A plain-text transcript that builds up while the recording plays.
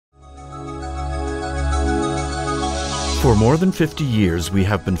For more than 50 years, we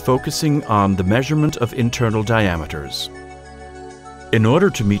have been focusing on the measurement of internal diameters. In order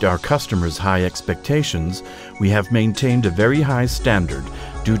to meet our customers' high expectations, we have maintained a very high standard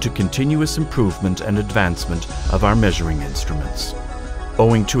due to continuous improvement and advancement of our measuring instruments.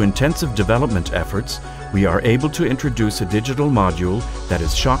 Owing to intensive development efforts, we are able to introduce a digital module that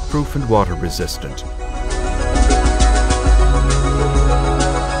is shockproof and water resistant.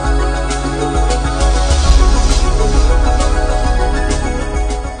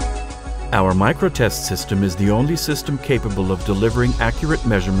 Our Microtest system is the only system capable of delivering accurate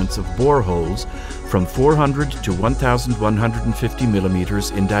measurements of boreholes from 400 to 1,150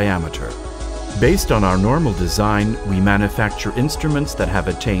 millimeters in diameter. Based on our normal design, we manufacture instruments that have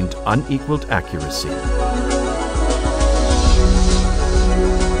attained unequaled accuracy.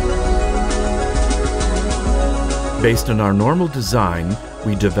 Based on our normal design,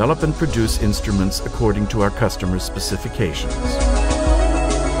 we develop and produce instruments according to our customers' specifications.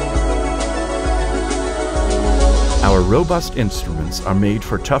 Our robust instruments are made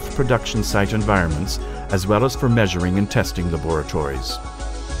for tough production site environments as well as for measuring and testing laboratories.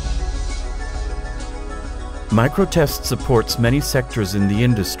 Microtest supports many sectors in the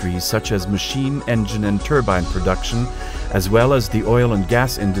industry such as machine, engine and turbine production, as well as the oil and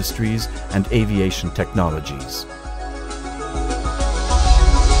gas industries and aviation technologies.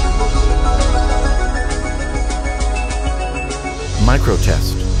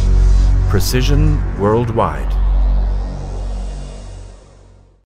 Microtest. Precision worldwide.